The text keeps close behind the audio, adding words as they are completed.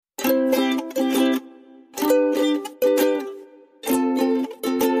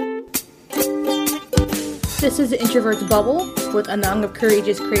This is the Introvert's Bubble with a nung of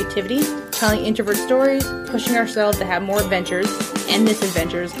courageous creativity, telling introvert stories, pushing ourselves to have more adventures and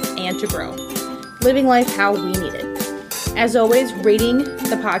misadventures, and to grow. Living life how we need it. As always, rating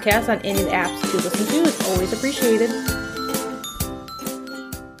the podcast on any apps to listen to is always appreciated.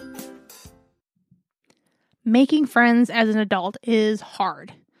 Making friends as an adult is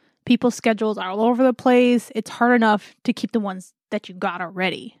hard. People's schedules are all over the place. It's hard enough to keep the ones that you got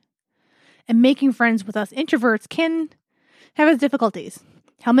already. And making friends with us introverts can have its difficulties.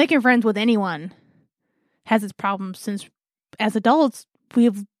 How making friends with anyone has its problems, since as adults, we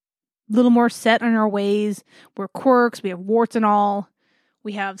have a little more set on our ways. We're quirks, we have warts and all.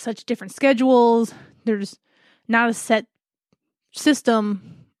 We have such different schedules. There's not a set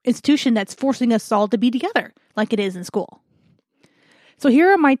institution that's forcing us all to be together like it is in school. So here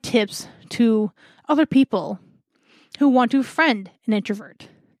are my tips to other people who want to befriend an introvert.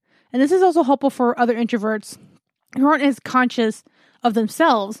 And this is also helpful for other introverts who aren't as conscious of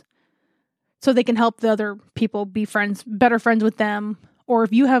themselves, so they can help the other people be friends, better friends with them. Or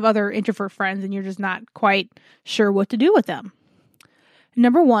if you have other introvert friends and you're just not quite sure what to do with them.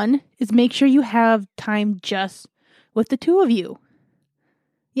 Number one is make sure you have time just with the two of you.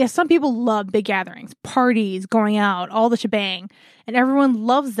 Yes, some people love big gatherings, parties, going out, all the shebang, and everyone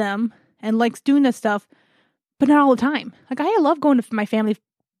loves them and likes doing this stuff, but not all the time. Like, I love going to my family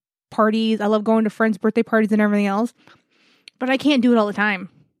parties. I love going to friends' birthday parties and everything else, but I can't do it all the time.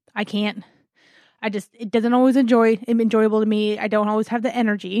 I can't. It doesn't always enjoyable to me. I don't always have the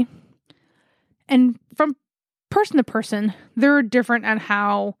energy. And from person to person, they're different on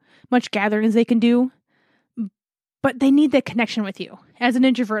how much gatherings they can do, but they need that connection with you. As an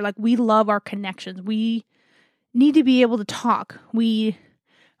introvert, like, we love our connections. We need to be able to talk. We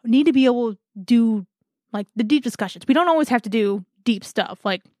need to be able to do like the deep discussions. We don't always have to do deep stuff,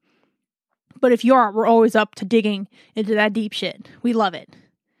 but if you are, we're always up to digging into that deep shit. We love it.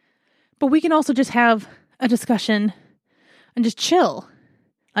 But we can also just have a discussion and just chill.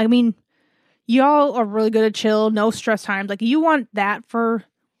 I mean, y'all are really good at chill, no stress times. Like, you want that for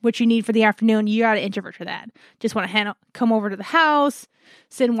what you need for the afternoon. You got an introvert for that. Just want to come over to the house,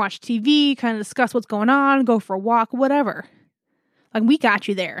 sit and watch TV, kind of discuss what's going on, go for a walk, whatever. Like, we got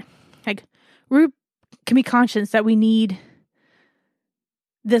you there. Like, we can be conscious that we need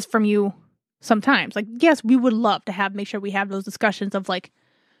this from you sometimes. Like, yes, we would love to make sure we have those discussions of like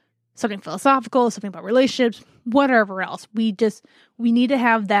something philosophical, something about relationships, whatever else. We need to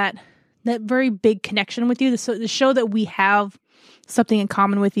have that very big connection with you to show that we have something in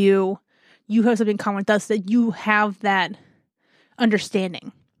common with you. You have something in common with us, that you have that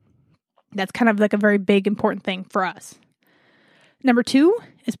understanding. That's kind of like a very big, important thing for us. Number two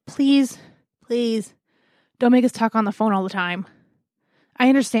is please don't make us talk on the phone all the time. I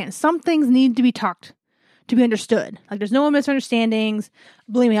understand some things need to be talked to be understood. Like, there's no misunderstandings.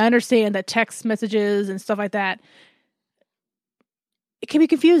 Believe me, I understand that text messages and stuff like that, it can be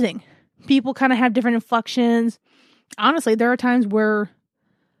confusing. People kind of have different inflections. Honestly, there are times where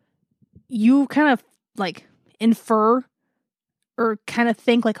you kind of like infer or kind of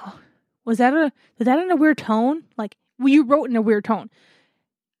think like, oh, was that in a weird tone? Like, well, you wrote in a weird tone.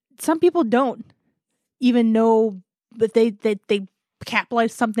 Some people don't even know, but they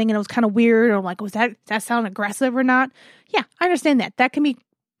capitalized something and it was kind of weird, or like, does that sound aggressive or not? Yeah, I understand that. That can be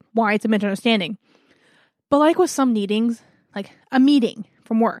why it's a misunderstanding. But like with some meetings, like a meeting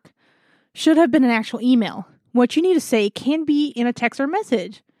from work should have been an actual email. What you need to say can be in a text or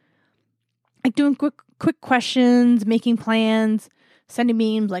message. Like doing quick questions, making plans, sending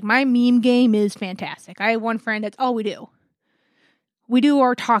memes. Like, my meme game is fantastic. I have one friend, that's all we do. We do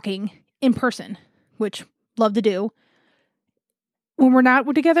our talking in person, which love to do. When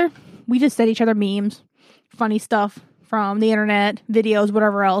we're together, we just send each other memes, funny stuff from the internet, videos,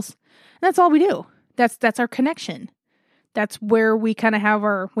 whatever else. And that's all we do. That's our connection. That's where we kind of have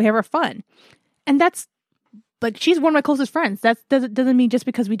our fun. And that's like, she's one of my closest friends. That doesn't mean just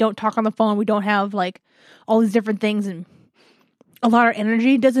because we don't talk on the phone, we don't have like all these different things and a lot of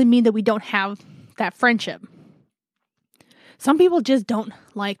energy, doesn't mean that we don't have that friendship. Some people just don't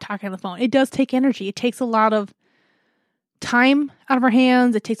like talking on the phone. It does take energy. It takes a lot of time out of our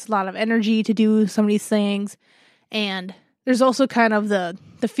hands. It takes a lot of energy to do some of these things. And there's also kind of the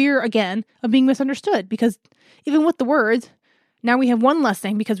fear, again, of being misunderstood, because even with the words, now we have one less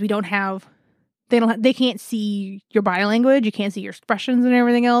thing because they can't see your body language. You can't see your expressions and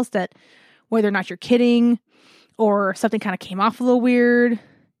everything else, that whether or not you're kidding or something kind of came off a little weird.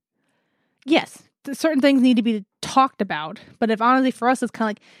 Yes, certain things need to be talked about, but if honestly for us, it's kind of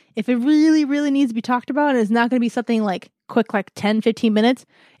like, if it really, really needs to be talked about and it's not going to be something like quick, like 10, 15 minutes,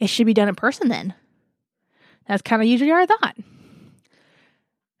 it should be done in person then. That's kind of usually our thought.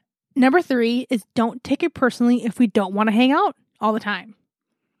 Number 3 is don't take it personally if we don't want to hang out all the time.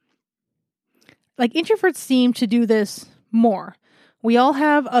 Like introverts seem to do this more. We all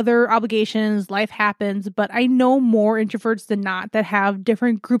have other obligations, life happens, but I know more introverts than not that have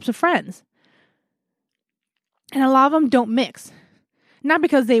different groups of friends. And a lot of them don't mix. Not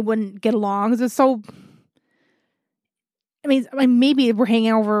because they wouldn't get along, because it's so... I mean, maybe we're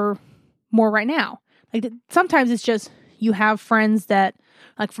hanging over more right now. Like sometimes it's just you have friends that,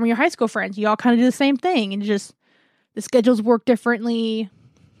 like from your high school friends, you all kind of do the same thing, and just the schedules work differently.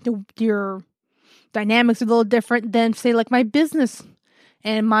 Your dynamics are a little different than, say, like my business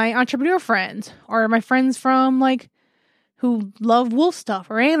and my entrepreneur friends, or my friends from like who love wolf stuff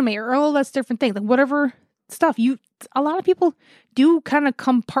or anime or all those different things, like whatever stuff. A lot of people do kind of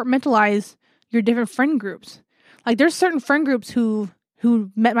compartmentalize your different friend groups. Like there's certain friend groups who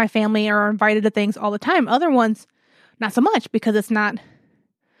met my family or are invited to things all the time. Other ones, not so much, because that's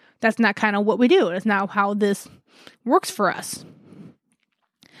not kind of what we do. It's not how this works for us.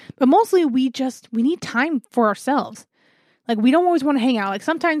 But mostly we need time for ourselves. Like we don't always want to hang out. Like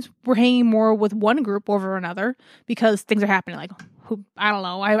sometimes we're hanging more with one group over another because things are happening. Like I don't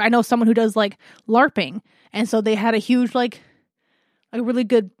know. I know someone who does like LARPing. And so they had a huge, like a really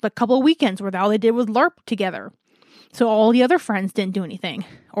good couple of weekends where all they did was LARP together. So all the other friends didn't do anything.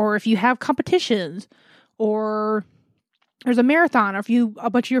 Or if you have competitions, or there's a marathon, or if a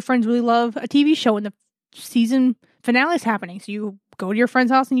bunch of your friends really love a TV show and the season finale is happening, so you go to your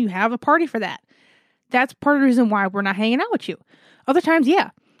friend's house and you have a party for that. That's part of the reason why we're not hanging out with you. Other times, yeah,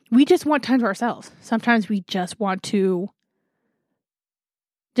 we just want time to ourselves. Sometimes we just want to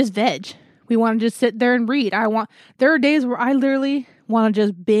just veg. We want to just sit there and read. There are days where I literally want to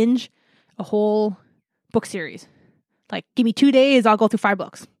just binge a whole book series. Like, give me 2 days, I'll go through 5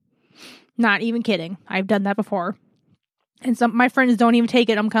 books. Not even kidding. I've done that before. And my friends don't even take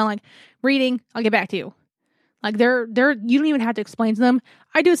it. I'm kind of like, reading, I'll get back to you. Like, you don't even have to explain to them.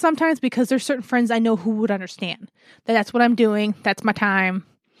 I do sometimes because there's certain friends I know who would understand. That's what I'm doing. That's my time.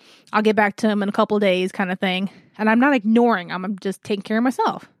 I'll get back to them in a couple of days kind of thing. And I'm not ignoring them. I'm just taking care of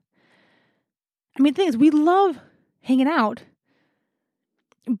myself. I mean, the thing is, we love hanging out,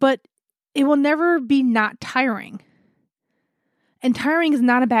 but it will never be not tiring. And tiring is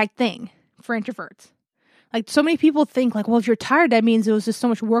not a bad thing for introverts. Like, so many people think like, well, if you're tired, that means it was just so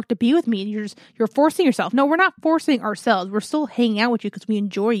much work to be with me. And you're forcing yourself. No, we're not forcing ourselves. We're still hanging out with you because we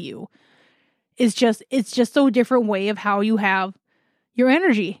enjoy you. It's just a different way of how you have your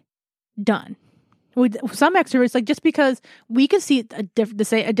energy done. With some extroverts, like, just because we can see it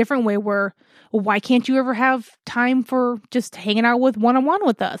a different way where, well, why can't you ever have time for just hanging out with one-on-one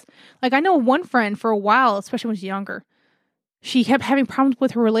with us? Like, I know one friend for a while, especially when she was younger, she kept having problems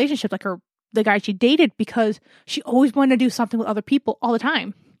with her relationship, like the guy she dated, because she always wanted to do something with other people all the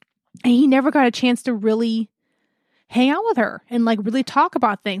time. And he never got a chance to really hang out with her and like really talk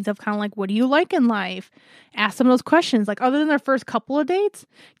about things of kind of like, what do you like in life? Ask some of those questions. Like, other than their first couple of dates,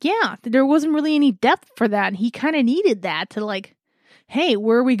 yeah, there wasn't really any depth for that. And he kind of needed that to like, hey,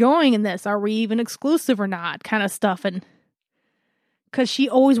 where are we going in this? Are we even exclusive or not? Kind of stuff. And because she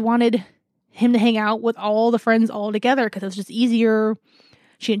always wanted him to hang out with all the friends all together because it was just easier.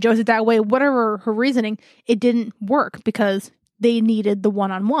 She enjoys it that way. Whatever her reasoning, it didn't work because they needed the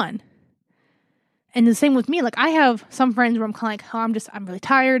one-on-one. And the same with me. Like, I have some friends where I'm kind of like, I'm really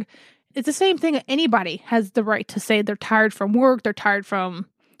tired. It's the same thing. Anybody has the right to say they're tired from work, they're tired from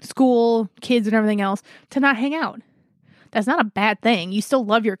school, kids, and everything else, to not hang out. That's not a bad thing. You still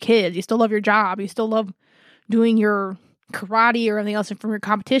love your kids. You still love your job. You still love doing your karate or anything else from your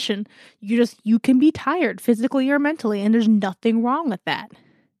competition. You can be tired physically or mentally, and there's nothing wrong with that.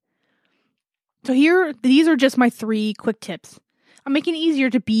 So these are just my 3 quick tips. I'm making it easier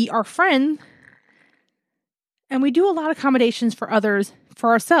to be our friend. And we do a lot of accommodations for others,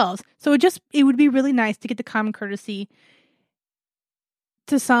 for ourselves. So it would be really nice to get the common courtesy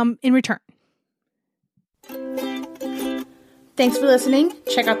to some in return. Thanks for listening.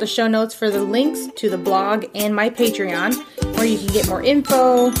 Check out the show notes for the links to the blog and my Patreon, where you can get more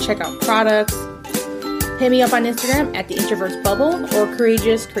info, check out products. Hit me up on Instagram at The Introvert's Bubble or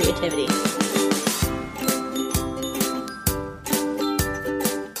Courageous Creativity.